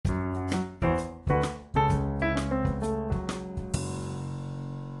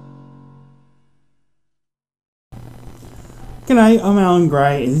G'day, I'm Alan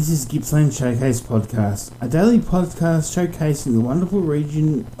Gray and this is Gippsland Showcase Podcast, a daily podcast showcasing the wonderful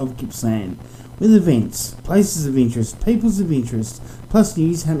region of Gippsland, with events, places of interest, peoples of interest, plus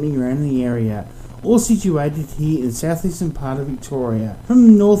news happening around the area, all situated here in the southeastern part of Victoria, from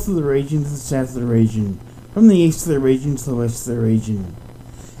the north of the region to the south of the region, from the east of the region to the west of the region.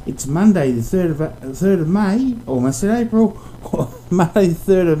 It's Monday the 3rd of May, almost at April, Monday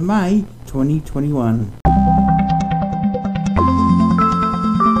the 3rd of May 2021.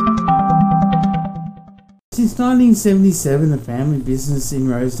 Since 1977, the family business in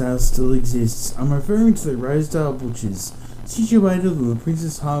Rosedale still exists. I'm referring to the Rosedale Butchers, situated on the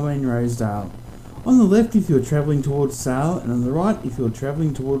Princess Highway in Rosedale. On the left if you're travelling towards Sale, and on the right if you're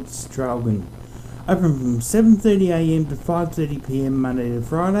travelling towards Traralgon. Open from 7:30am to 5:30pm Monday to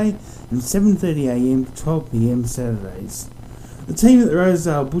Friday, and 7:30am to 12pm Saturdays. The team at the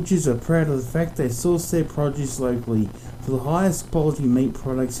Rosedale Butchers are proud of the fact they source their produce locally for the highest quality meat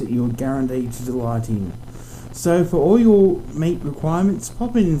products that you're guaranteed to delight in. So for all your meat requirements,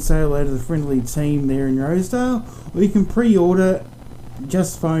 pop in and say hello to the friendly team there in Rosedale, or you can pre-order,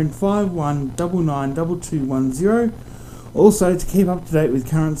 just phone 51992210. Also, to keep up to date with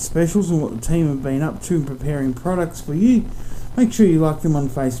current specials and what the team have been up to in preparing products for you, make sure you like them on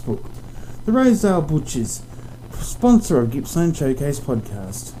Facebook. The Rosedale Butchers, sponsor of Gippsland Showcase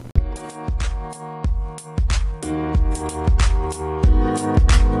Podcast.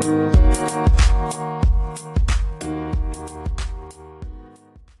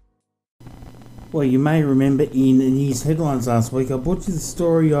 Well, you may remember in the news headlines last week, I brought you the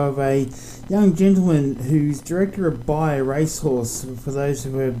story of a young gentleman who's director of Buy a Racehorse, for those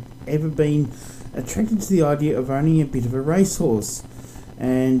who have ever been attracted to the idea of owning a bit of a racehorse.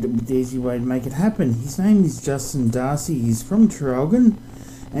 And there's your way to make it happen. His name is Justin Darcy. He's from Traralgon,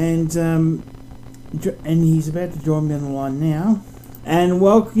 and he's about to join me on the line now. And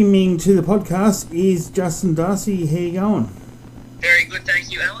welcoming to the podcast is Justin Darcy. How you going? Very good,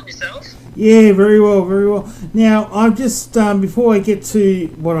 thank you, Alan. Yourself? Yeah, very well, very well. Now, I've just, before I get to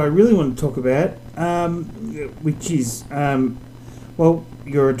what I really want to talk about, which is, well,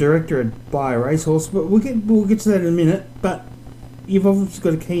 you're a director at Buy a Racehorse, but we'll get to that in a minute. But you've obviously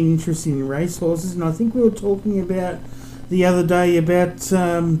got a keen interest in racehorses, and I think we were talking about the other day about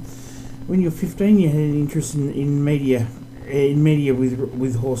when you were 15, you had an interest in media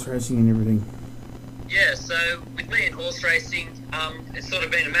with horse racing and everything. Yeah, so with me in horse racing, it's sort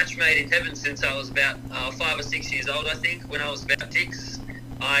of been a match made in heaven since I was about 5 or 6 years old, I think. When I was about 6,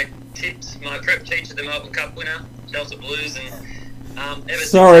 I tipped my prep teacher, the Melbourne Cup winner, Delta Blues, and ever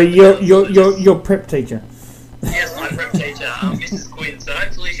Sorry, your prep teacher. Yes, my prep teacher, Mrs. Quinn. So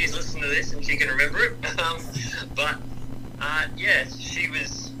hopefully she's listening to this and she can remember it. Yeah, she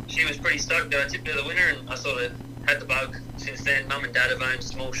was pretty stoked that I tipped her the winner, and I sort of had the bug since then. Mum and Dad have owned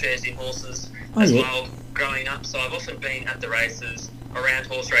small shares in horses well growing up, so I've often been at the races around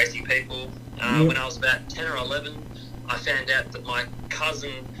horse racing people. When I was about 10 or 11, I found out that my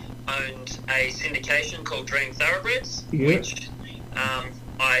cousin owned a syndication called Dream Thoroughbreds, which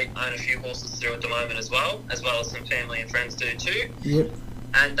I own a few horses through at the moment as well as some family and friends do too.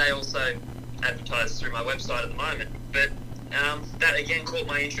 And they also advertise through my website at the moment. But that again caught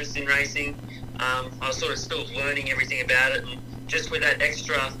my interest in racing. I was sort of still learning everything about it, and just with that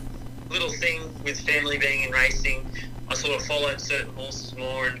extra little thing with family being in racing, I sort of followed certain horses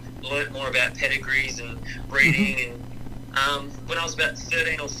more and learnt more about pedigrees and breeding. And when I was about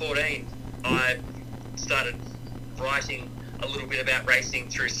 13 or 14, I started writing a little bit about racing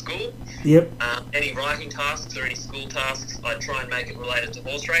through school. Any writing tasks or any school tasks, I'd try and make it related to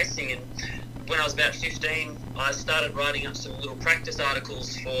horse racing. And when I was about 15, I started writing up some little practice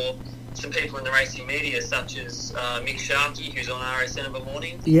articles for some people in the racing media, such as Mick Sharkey, who's on RSN of a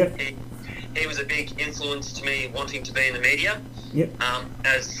morning. He was a big influence to me wanting to be in the media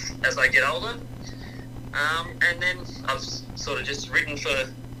as I get older. And then I've sort of just written for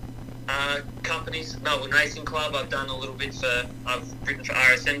companies. Melbourne Racing Club, I've written for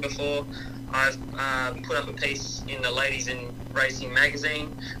RSN before. I've put up a piece in the Ladies in Racing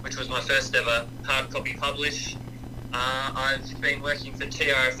magazine, which was my first ever hard copy publish. I've been working for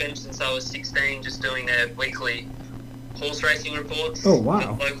TRFM since I was 16, just doing their weekly horse racing reports for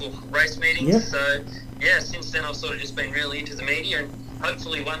local race meetings. So, yeah, since then I've sort of just been really into the media, and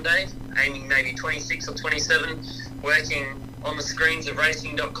hopefully one day, aiming maybe 26 or 27, working on the screens of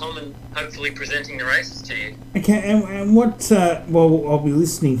racing.com and hopefully presenting the races to you. Okay, and what, well, I'll be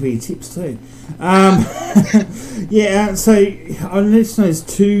listening for your tips too. So I noticed there's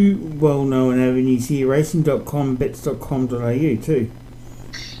two well-known avenues here, racing.com, bets.com.au too.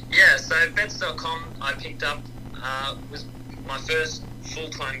 Yeah, so bets.com I picked up was my first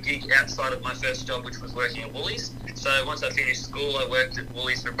full-time gig outside of my first job, which was working at Woolies. So once I finished school, I worked at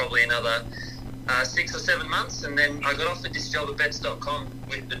Woolies for probably another 6 or 7 months, and then I got offered this job at bets.com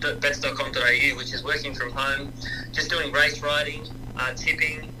with bets.com.au, which is working from home, just doing race riding,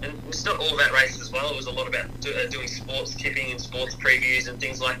 tipping, and it's not all about races as well. It was a lot about doing sports tipping and sports previews and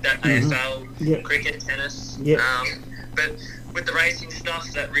things like that, AFL, cricket, tennis. But with the racing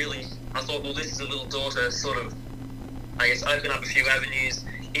stuff, that really, I thought, well, this is a little door to sort of, I guess, open up a few avenues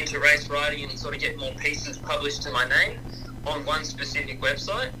into race riding and sort of get more pieces published to my name on one specific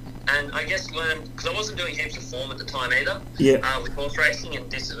website. And I guess learn, because I wasn't doing heaps of form at the time either with horse racing, and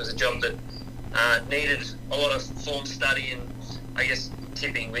this was a job that needed a lot of form study and, I guess,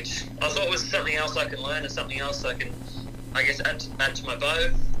 tipping, which I thought was something else I can learn and something else I can, I guess, add to my bow.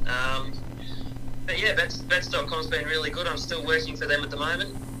 But yeah, Bets.com's been really good. I'm still working for them at the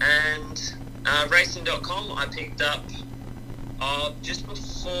moment. And Racing.com I picked up just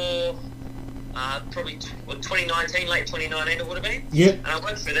before probably 2019, late 2019 it would have been. Yep. And I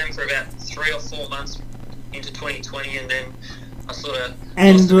worked for them for about 3 or 4 months into 2020, and then I sort of...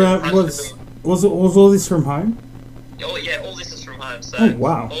 And was all this from home? Oh yeah, all this is from home. So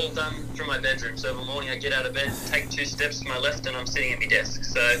wow. All done from my bedroom. So every morning I get out of bed, take 2 steps to my left, and I'm sitting at my desk.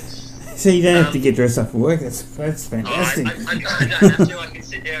 So you don't have to get dressed up for work. That's fantastic. I don't have to. I can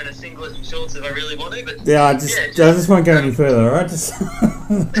sit there in a singlet and shorts if I really want to. But I just won't go any further. All right.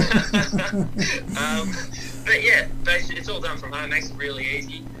 But yeah, basically it's all done from home. Makes it really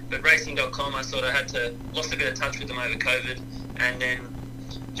easy. But Racing.com, I sort of lost a bit of touch with them over COVID, and then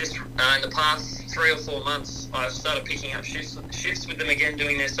just in the past 3 or 4 months, I've started picking up shifts with them again,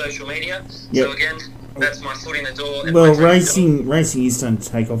 doing their social media. Yep. So again, that's my foot in the door. Well, racing is starting to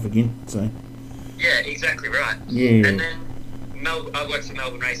take off again. So. Yeah, exactly right. Yeah. And then I work for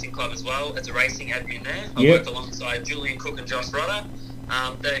Melbourne Racing Club as well as a racing admin there. I work alongside Julian Cook and Josh Rodder.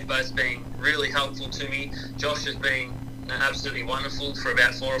 They've both been really helpful to me. Josh has been absolutely wonderful for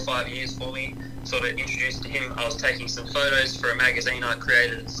about 4 or 5 years for me. Sort of introduced to him. I was taking some photos for a magazine I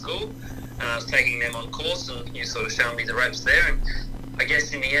created at school, and I was taking them on course, and he sort of showed me the ropes there. And I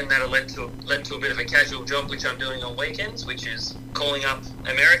guess in the end that led to a bit of a casual job, which I'm doing on weekends, which is calling up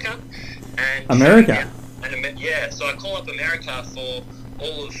America. So I call up America for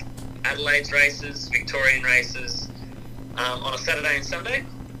all of Adelaide's races, Victorian races, on a Saturday and Sunday.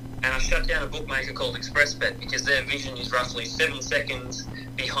 And I shut down a bookmaker called ExpressBet because their vision is roughly 7 seconds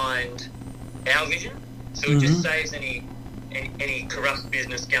behind our vision. So it just saves any corrupt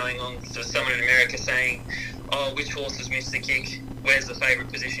business going on for someone in America saying, oh, which horse has missed the kick, where's the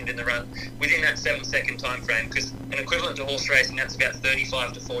favourite positioned in the run, within that 7 second time frame, because an equivalent to horse racing, that's about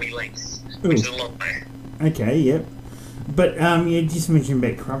 35 to 40 lengths, which is a long way. Okay, yep. But you just mentioned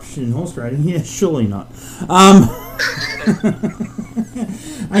about corruption in horse riding. Yeah, surely not.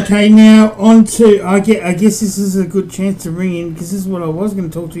 Okay, now on to, I guess this is a good chance to bring in, because this is what I was going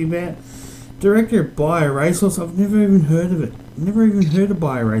to talk to you about. Director of Buy a Racehorse. I've never even heard of it. Never even heard of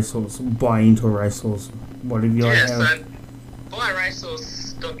Buy a Racehorse, or Buy into a Racehorse. What have you like? Yeah, so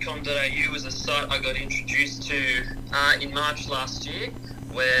buyaRacehorse.com.au was a site I got introduced to in March last year,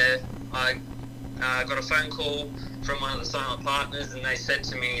 where I got a phone call from one of the silent partners, and they said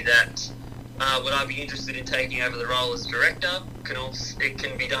to me that would I be interested in taking over the role as director? It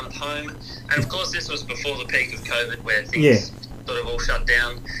can be done at home. And of course this was before the peak of COVID, where things sort of all shut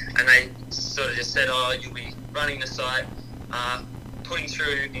down, and they sort of just said, oh, you'll be running the site, putting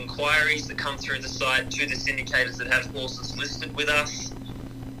through inquiries that come through the site to the syndicators that have horses listed with us,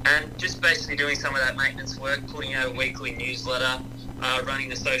 and just basically doing some of that maintenance work, putting out a weekly newsletter, running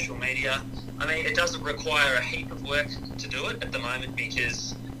the social media. I mean, it doesn't require a heap of work to do it at the moment,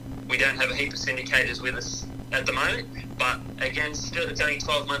 because we don't have a heap of syndicators with us at the moment. But again, still, it's only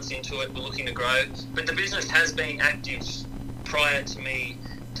 12 months into it. We're looking to grow. But the business has been active prior to me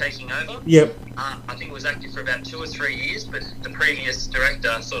taking over. Yep. I think it was active for about 2 or 3 years, but the previous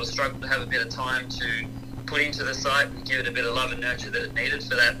director sort of struggled to have a bit of time to put into the site and give it a bit of love and nurture that it needed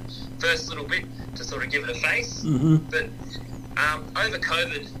for that first little bit to sort of give it a face. Mm-hmm. But over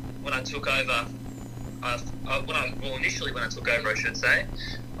COVID, when I took over, initially when I took over, I should say,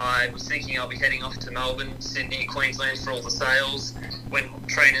 I was thinking I'll be heading off to Melbourne, Sydney, Queensland for all the sales. When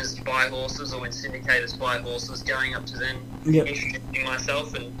trainers buy horses, or when syndicators buy horses, going up to them, introducing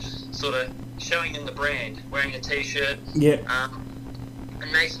myself and sort of showing them the brand, wearing a T-shirt,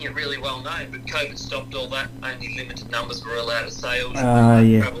 and making it really well known. But COVID stopped all that. Only limited numbers were allowed to sales,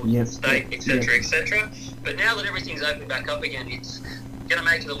 travel to the state, etc., etc. But now that everything's opened back up again, it's going to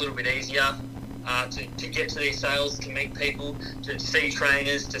make it a little bit easier. to get to these sales, to meet people, to see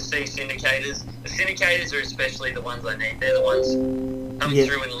trainers, to see syndicators. The syndicators are especially the ones I need. They're the ones coming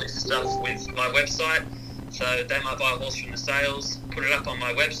through and list stuff with my website. So they might buy a horse from the sales, put it up on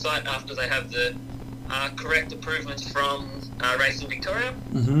my website after they have the correct improvements from Racing Victoria,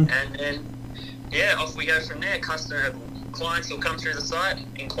 and then off we go from there. Clients will come through the site,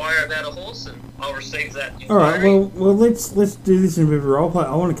 inquire about a horse, and I'll receive that inquiry. All right. Well, let's do this in a bit of a role play.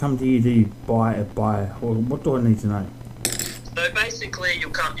 I want to come to you to buy a horse. What do I need to know? So basically,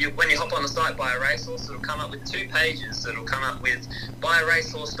 when you hop on the site, buy a racehorse, it'll come up with 2 pages. It'll come up with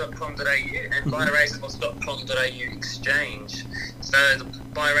buyracehorse.com.au and buyracehorse.com.au exchange. So the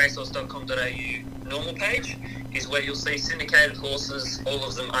buyracehorse.com.au normal page is where you'll see syndicated horses, all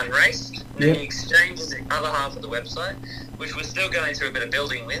of them unraced. And then the exchange is the other half of the website, which we're still going through a bit of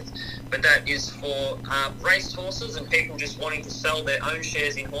building with, but that is for raced horses and people just wanting to sell their own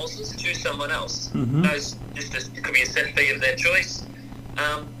shares in horses to someone else. It could be a set fee of their choice.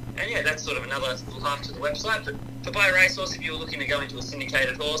 That's sort of another little half to the website. But for Buy a Racehorse, if you're looking to go into a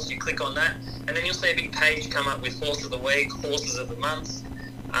syndicated horse, you click on that, and then you'll see a big page come up with Horse of the Week, Horses of the Month,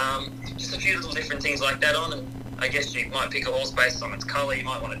 just a few little different things like that on. And I guess you might pick a horse based on its colour. You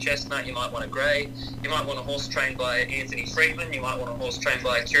might want a chestnut, you might want a grey, you might want a horse trained by Anthony Friedman, you might want a horse trained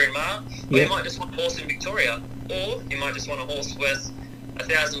by Kieran Maher, or you might just want a horse in Victoria, or you might just want a horse worth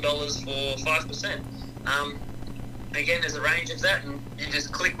 $1,000 for 5%. Again, there's a range of that, and you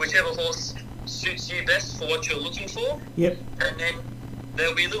just click whichever horse suits you best for what you're looking for. And then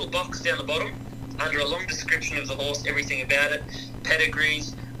there'll be a little box down the bottom under a long description of the horse, everything about it,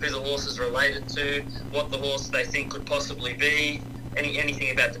 pedigrees, who the horse is related to, what the horse they think could possibly be,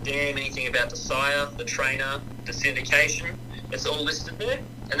 anything about the dam, anything about the sire, the trainer, the syndication. It's all listed there.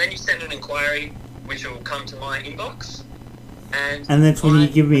 And then you send an inquiry, which will come to my inbox. And that's when you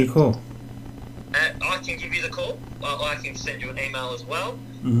give me a call. I can give you the call. I can send you an email as well.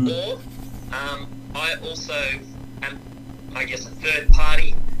 Or I also am, I guess, a third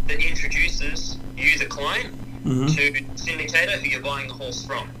party that introduces you, the client, to the syndicator who you're buying the horse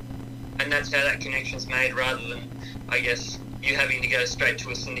from. And that's how that connection's made, rather than, I guess, you having to go straight to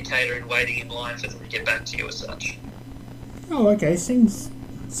a syndicator and waiting in line for them to get back to you as such. Oh, okay. Seems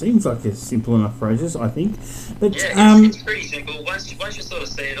like a simple enough process, I think. But it's pretty simple. Once you sort of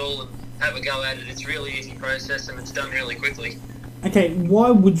see it all and have a go at it, it's a really easy process and it's done really quickly. Okay,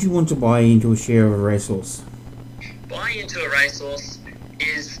 why would you want to buy into a share of a racehorse? Buying into a racehorse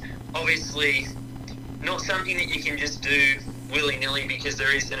is obviously not something that you can just do willy-nilly because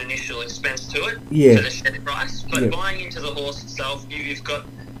there is an initial expense to it for the share price. But buying into the horse itself, you've got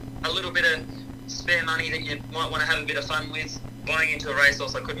a little bit of spare money that you might want to have a bit of fun with. Buying into a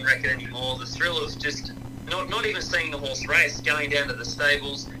racehorse, I couldn't wreck it anymore. The thrill of just not even seeing the horse race, going down to the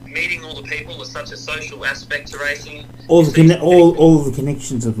stables, meeting all the people. There's such a social aspect to racing. All the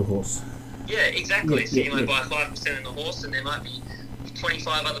connections of the horse. Yeah, exactly. So you might buy 5% in the horse, and there might be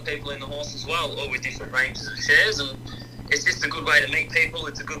 25 other people in the horse as well, all with different ranges of shares. And it's just a good way to meet people.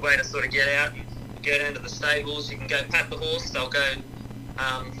 It's a good way to sort of get out and go down to the stables. You can go pat the horse.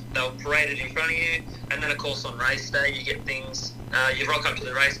 They'll parade it in front of you, and then of course on race day you get things. You rock up to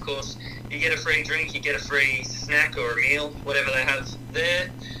the race course, you get a free drink, you get a free snack or a meal, whatever they have there,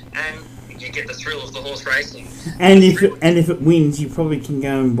 and you get the thrill of the horse racing. And if it wins, you probably can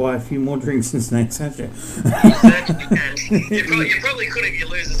go and buy a few more drinks and snacks, can't you? You certainly can. You probably could if you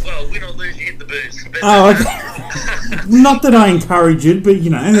lose as well. Win or lose, you get the booze. But okay. Not that I encourage it, but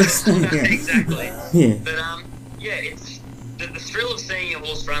that's exactly. Yeah. But it's the thrill of seeing a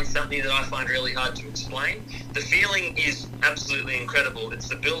horse run, something that I find really hard to explain. The feeling is absolutely incredible. It's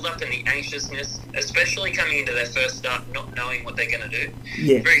the build-up and the anxiousness, especially coming into their first start, not knowing what they're going to do.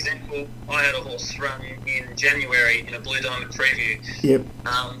 Yeah. For example, I had a horse run in January in a Blue Diamond Preview. Yep.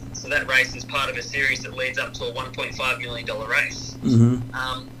 So that race is part of a series that leads up to a $1.5 million race.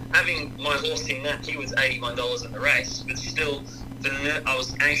 Having my horse in that, he was $81 in the race, but still, I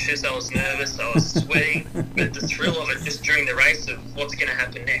was anxious, I was nervous, I was sweating, but the thrill of it just during the race of what's going to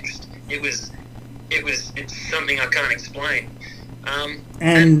happen next, it's something I can't explain.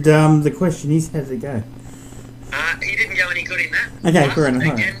 The question is, how did it go? He didn't go any good in that. Okay, fair enough.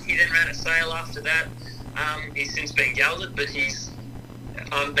 Again, he then ran a sale after that. He's since been gelded, but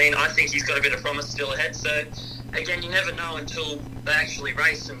I think he's got a bit of promise still ahead. So, again, you never know until they actually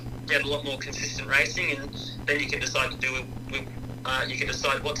race and get a lot more consistent racing, and then you can decide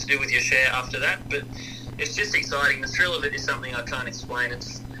what to do with your share after that. But it's just exciting. The thrill of it is something I can't explain.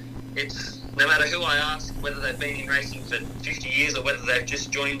 It's no matter who I ask, whether they've been in racing for 50 years or whether they've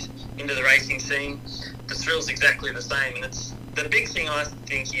just joined into the racing scene, the thrill's exactly the same, and the big thing I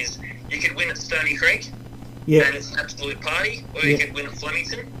think is you could win at Stony Creek, Yeah. and it's an absolute party, or you could win at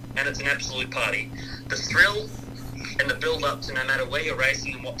Flemington, and it's an absolute party. The thrill and the build-up to no matter where you're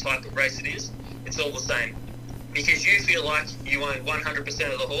racing and what type of race it is, it's all the same. Because you feel like you own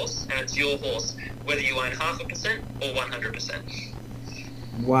 100% of the horse, and it's your horse, whether you own 0.5% or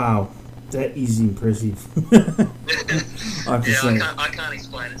 100%. Wow, that is impressive. I can't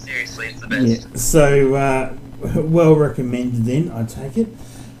explain it, seriously, it's the best. Yeah. So, well recommended then, I take it.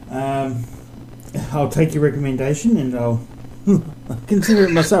 I'll take your recommendation and I'll consider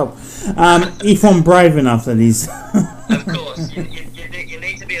it myself. If I'm brave enough, that is. Of course, you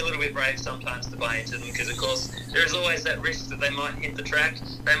need to be a little bit brave sometimes to buy into them, because of course there is always that risk that they might hit the track,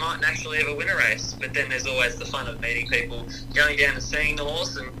 they mightn't actually ever win a race, but then there's always the fun of meeting people, going down and seeing the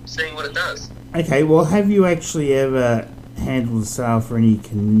horse and seeing what it does. Okay, well, have you actually ever handled a sale for any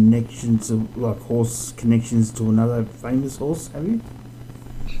connections, like horse connections to another famous horse, have you?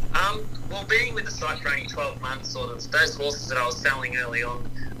 Well, being with the site for only 12 months, sort of, those horses that I was selling early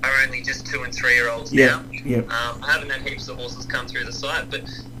on are only just 2 and 3 year olds now. Yep. I haven't had heaps of horses come through the site, but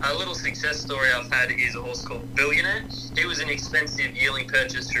a little success story I've had is a horse called Billionaire. He was an expensive yearling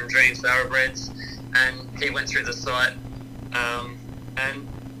purchase from Dreams Thoroughbreds, and he went through the site and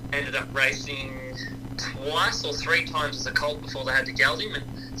ended up racing twice or 3 times as a colt before they had to geld him. And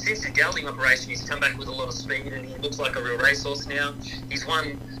since the gelding operation, he's come back with a lot of speed, and he looks like a real racehorse now. He's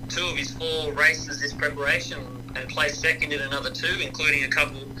won 2 of his 4 races this preparation and placed second in another 2, including a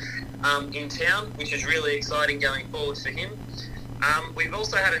couple in town, which is really exciting going forward for him. We've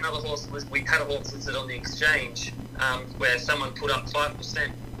also had another horse. We had a horse listed on the exchange where someone put up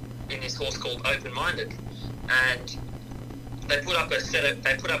 5% in this horse called Open Minded, and they put up a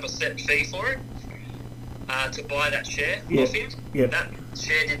set fee for it to buy that share off him. Yep. That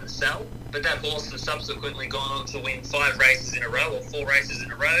share didn't sell, but that horse has subsequently gone on to win 5 races in a row, or 4 races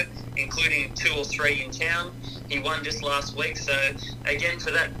in a row, including 2 or 3 in town. He won just last week, so again,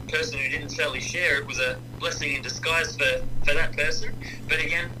 for that person who didn't sell his share, it was a blessing in disguise for that person. But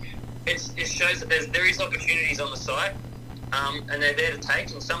again, it shows that there is opportunities on the site, and they're there to take,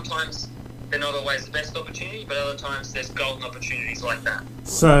 and sometimes they're not always the best opportunity, but other times there's golden opportunities like that.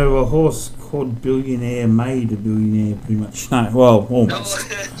 So a horse called Billionaire made a billionaire, pretty much. No, well,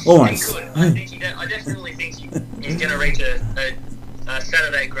 almost. Almost. I definitely think he's going to reach a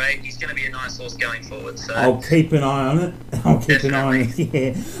Saturday grade. He's going to be a nice horse going forward. So I'll keep an eye on it.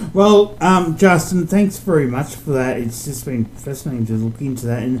 Yeah. Well, Justin, thanks very much for that. It's just been fascinating to look into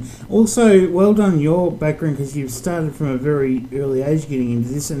that, and also well done your background, because you've started from a very early age getting into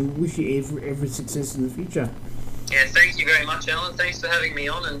this, and wish you every success in the future. Yeah, thank you very much, Alan. Thanks for having me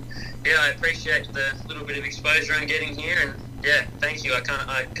on, and yeah, I appreciate the little bit of exposure I'm getting here, and yeah, thank you. I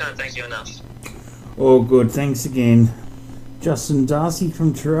can't thank you enough. All good. Thanks again. Justin Darcy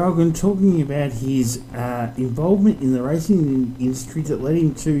from Traralgon, talking about his involvement in the racing industry that led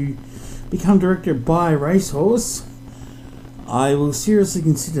him to become director of Buy Racehorse. I will seriously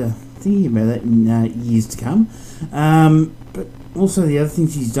consider thinking about that in years to come. But also the other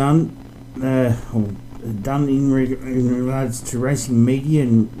things he's done in regards to racing media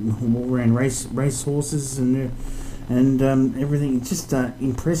and all around race horses and everything. It's just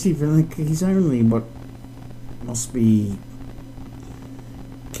impressive. And he's only must be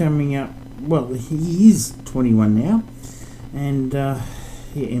coming up. Well, he is 21 now, and I'm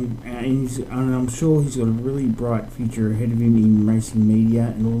sure he's got a really bright future ahead of him in racing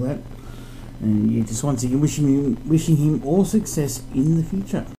media and all that. And yeah, just once again wishing him all success in the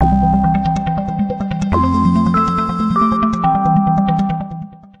future.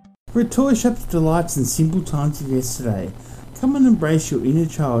 For a toy shop's delights and simple times of yesterday, come and embrace your inner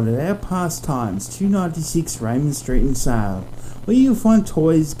child at our Pastimes, 296 Raymond Street in Sale, where you'll find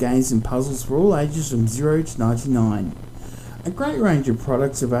toys, games and puzzles for all ages from 0 to 99. A great range of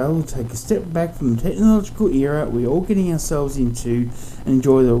products available to take a step back from the technological era we're all getting ourselves into and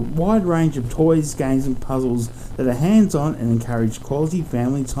enjoy the wide range of toys, games and puzzles that are hands-on and encourage quality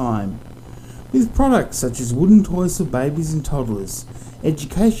family time. With products such as wooden toys for babies and toddlers,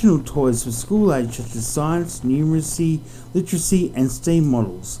 educational toys for school age such as science, numeracy, literacy and STEAM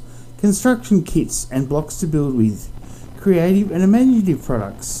models, construction kits and blocks to build with, creative and imaginative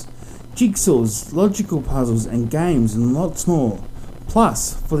products, jigsaws, logical puzzles and games and lots more.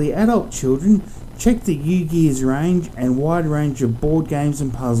 Plus, for the adult children, check the U-Gears range and wide range of board games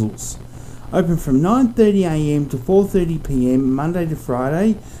and puzzles. Open from 9:30am to 4:30pm Monday to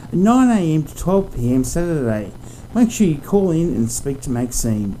Friday and 9am to 12pm Saturday. Make sure you call in and speak to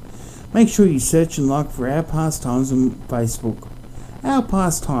Maxine. Make sure you search and like for Our Pastimes on Facebook. Our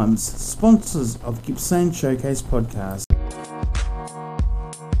Pastimes, sponsors of Gippsland Showcase podcast.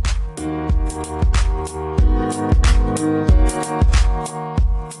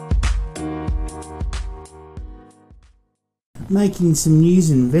 Making some news,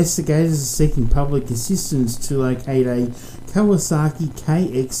 investigators are seeking public assistance to locate a Kawasaki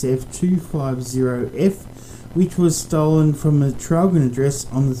KXF250F which was stolen from a Traralgon address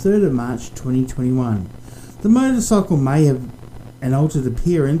on the 3rd of March 2021. The motorcycle may have an altered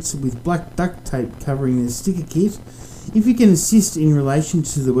appearance with black duct tape covering the sticker kit. If you can assist in relation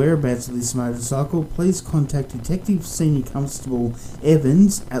to the whereabouts of this motorcycle, please contact Detective Senior Constable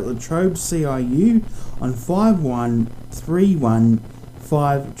Evans at Latrobe CIU on 5131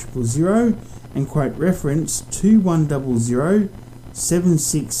 5000 and quote reference 2100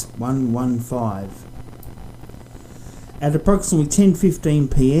 76115. At approximately 10:15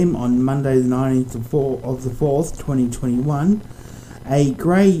 p.m. on Monday the 19th of the 4th, 2021, a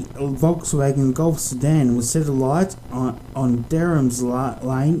grey Volkswagen Golf sedan was set alight on Durham's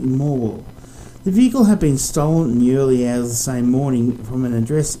Lane in Morwell. The vehicle had been stolen in the early hours of the same morning from an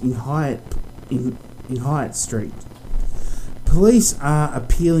address in Hyatt Street. Police are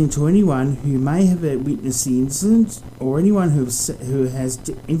appealing to anyone who may have witnessed the incident or anyone who has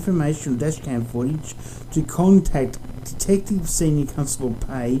information on dashcam footage to contact Detective Senior Constable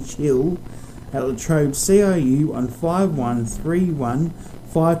Paige Hill at Latrobe CIU on 5131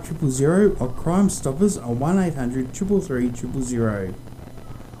 5000 or Crime Stoppers on 1800 333 000.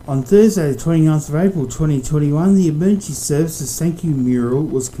 On Thursday the 29th of April 2021, the Emergency Services Thank You Mural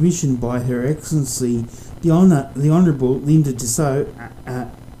was commissioned by Her Excellency the Honourable Linda Dessau,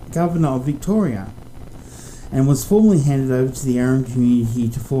 Governor of Victoria, and was formally handed over to the Yarram community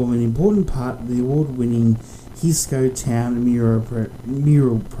to form an important part of the award-winning Hisco Town Mural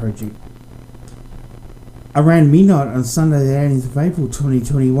Project. Around midnight on Sunday the 18th of April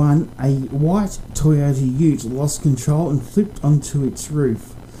 2021, a white Toyota Ute lost control and flipped onto its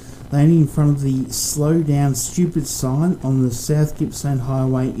roof, landing in front of the "Slow Down Stupid" sign on the South Gippsland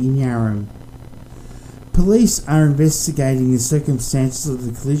Highway in Yarram. Police are investigating the circumstances of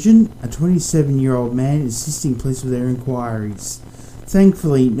the collision. A 27-year-old man is assisting police with their inquiries.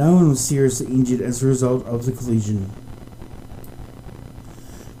 Thankfully, no one was seriously injured as a result of the collision.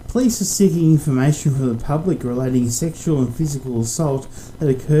 Police are seeking information from the public relating sexual and physical assault that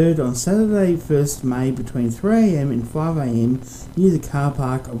occurred on Saturday 1st May between 3am and 5am near the car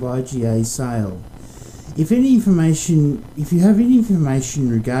park of IGA Sale. If you have any information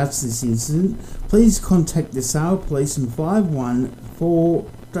in regards to this incident, please contact the Sale Police on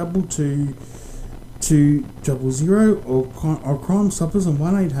 51422 200 or Crime Stoppers on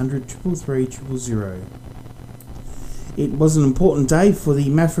 1800 333 000. It was an important day for the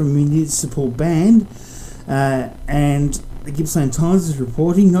Maffra Municipal Band, and the Gippsland Times is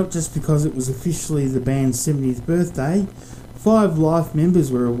reporting not just because it was officially the band's 70th birthday. 5 life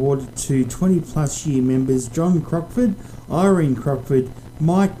members were awarded to 20-plus year members John Crockford, Irene Crockford,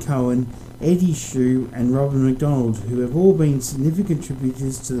 Mike Cohen, Eddie Shue and Robin McDonald, who have all been significant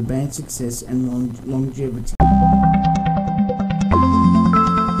contributors to the band's success and longevity.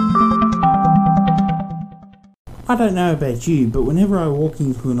 I don't know about you, but whenever I walk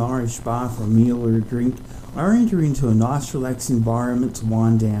into an Irish bar for a meal or a drink, I enter into a nice relaxed environment to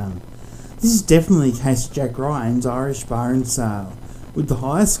wind down. This is definitely the case at Jack Ryan's Irish Bar in Sale, with the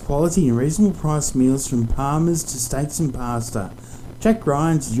highest quality and reasonable price meals from Palmer's to steaks and pasta. Jack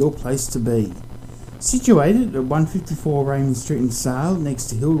Ryan's is your place to be. Situated at 154 Raymond Street in Sale, next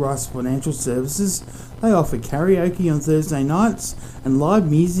to Hillrice Financial Services, they offer karaoke on Thursday nights and live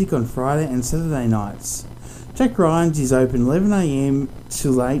music on Friday and Saturday nights. Jack Ryan's is open 11am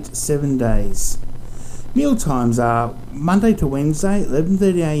till 8, 7 days. Meal times are Monday to Wednesday,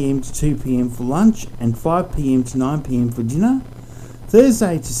 11:30am to 2pm for lunch and 5pm to 9pm for dinner.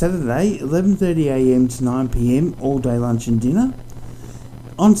 Thursday to Saturday, 11:30am to 9pm, all day lunch and dinner.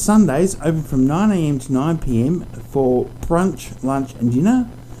 On Sundays, open from 9am to 9pm for brunch, lunch and dinner.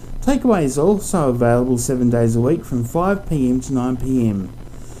 Takeaway is also available 7 days a week from 5pm to 9pm.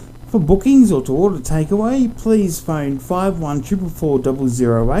 For bookings or to order takeaway, please phone 51444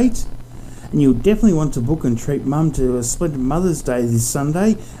 008, and you'll definitely want to book and treat Mum to a splendid Mother's Day this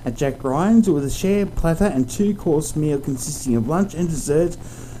Sunday at Jack Ryan's with a shared platter and 2-course meal consisting of lunch and dessert,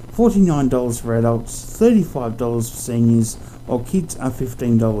 $49 for adults, $35 for seniors, while kids are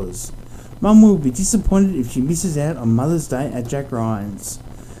 $15. Mum will be disappointed if she misses out on Mother's Day at Jack Ryan's.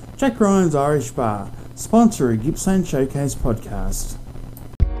 Jack Ryan's Irish Bar, sponsor of Gippsland Showcase podcast.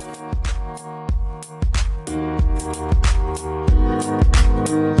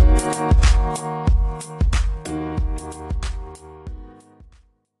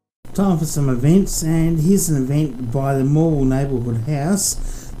 Time for some events, and here's an event by the Morwell Neighbourhood House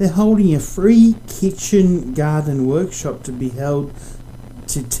they're holding a free kitchen garden workshop to be held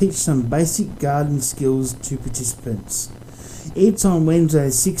to teach some basic garden skills to participants. It's on Wednesday,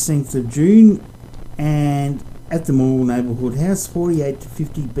 16th of June, and at the Morwell Neighbourhood House, 48 to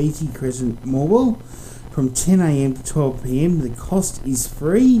 50 BT Crescent, Morwell, from 10am to 12pm. The cost is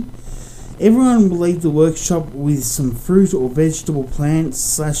free. Everyone will leave the workshop with some fruit or vegetable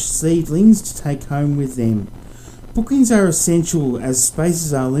plants/seedlings to take home with them. Bookings are essential as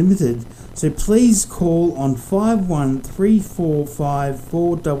spaces are limited, so please call on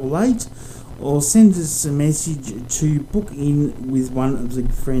 51345488 or send us a message to book in with one of the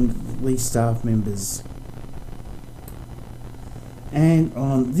friendly staff members. And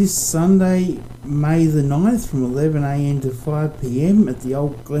on this Sunday, May the 9th, from 11am to 5pm at the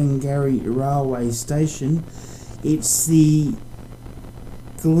Old Glengarry Railway Station, it's the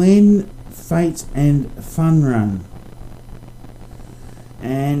Glen Fate and Fun Run.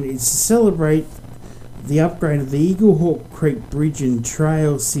 And it's to celebrate the upgrade of the Eaglehawk Creek Bridge and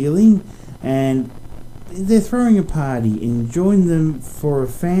Trail ceiling, and they're throwing a party, and join them for a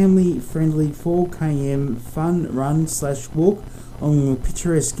family-friendly 4km fun run/walk on the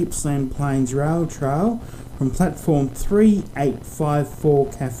picturesque Gippsland Plains Rail Trail from platform 3854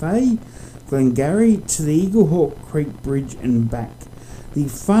 Cafe, Glengarry, to the Eaglehawk Creek Bridge and back. The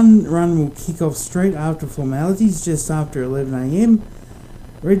fun run will kick off straight after formalities just after 11am.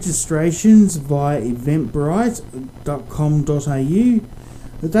 Registrations via eventbrite.com.au.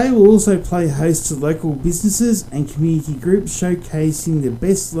 The day will also play host to local businesses and community groups showcasing the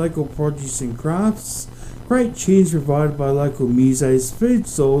best local produce and crafts, great tunes provided by local musos, food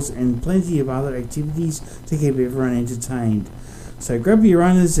stalls, and plenty of other activities to keep everyone entertained. So grab your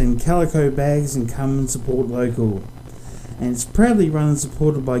runners and calico bags and come and support local. And it's proudly run and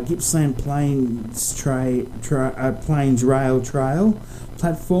supported by Gippsland Plains Rail Trail,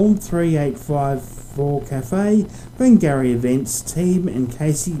 platform 3854 Cafe, Glengarry Events Team, and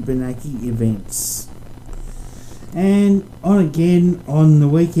Casey Benaki Events. And on the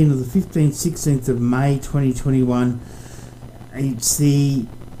weekend of the 15th, 16th of May 2021, it's the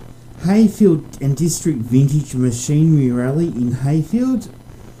Hayfield and District Vintage Machinery Rally in Hayfield,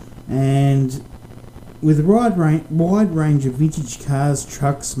 and with a wide range of vintage cars,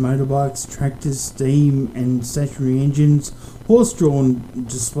 trucks, motorbikes, tractors, steam and stationary engines, horse-drawn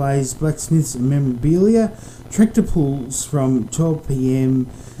displays, blacksmiths and memorabilia, tractor pulls from 12pm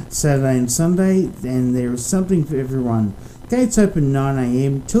Saturday and Sunday, and there is something for everyone. Gates open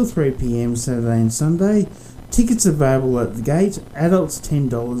 9am till 3pm Saturday and Sunday. Tickets available at the gate. Adults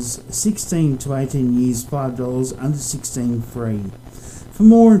 $10, 16 to 18 years $5, under 16 free. For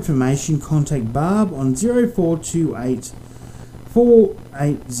more information, contact Barb on 0428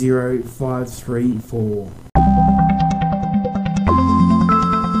 480 534.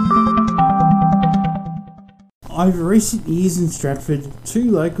 Over recent years in Stratford,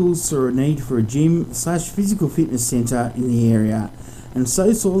 two locals saw a need for a gym/physical fitness centre in the area, and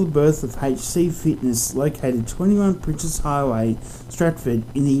so saw the birth of HC Fitness, located 21 Princess Highway, Stratford,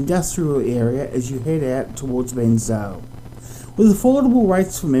 in the industrial area as you head out towards Bensdale. With affordable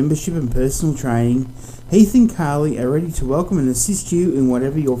rates for membership and personal training, Heath and Carly are ready to welcome and assist you in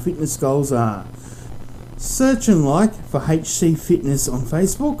whatever your fitness goals are. Search and like for HC Fitness on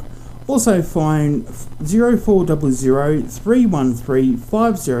Facebook. Also phone 0400 313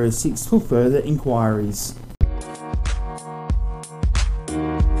 506 for further inquiries.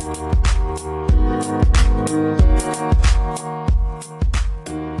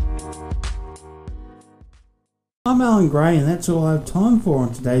 I'm Alan Gray, and that's all I have time for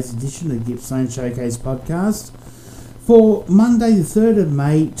on today's edition of the Gippsland Showcase podcast for Monday the 3rd of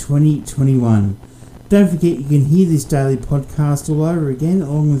May 2021. Don't forget you can hear this daily podcast all over again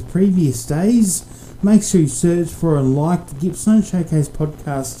along with previous days. Make sure you search for and like the Gippsland Showcase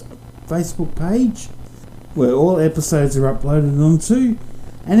podcast Facebook page, where all episodes are uploaded onto,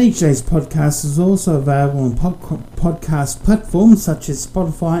 and each day's podcast is also available on podcast platforms such as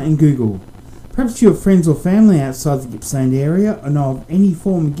Spotify and Google. Perhaps you have friends or family outside the Gippsland area or know of any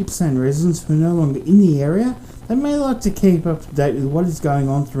former Gippsland residents who are no longer in the area that may like to keep up to date with what is going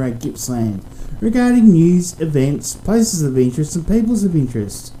on throughout Gippsland regarding news, events, places of interest and peoples of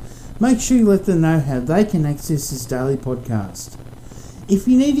interest. Make sure you let them know how they can access this daily podcast. If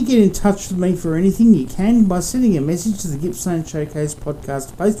you need to get in touch with me for anything, you can by sending a message to the Gippsland Showcase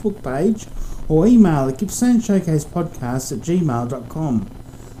Podcast Facebook page or email at gippslandshowcasepodcast@gmail.com.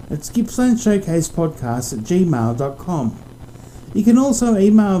 That's gippslandshowcasepodcast@gmail.com. You can also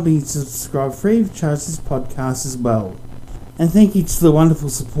email me to subscribe free of charge to this podcast as well. And thank you to the wonderful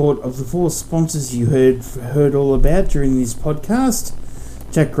support of the 4 sponsors you heard all about during this podcast.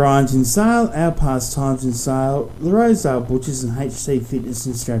 Jack Grimes in sale, Our Pastimes in sale, the Rosedale Butchers and HC Fitness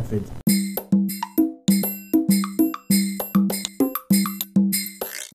in Stratford.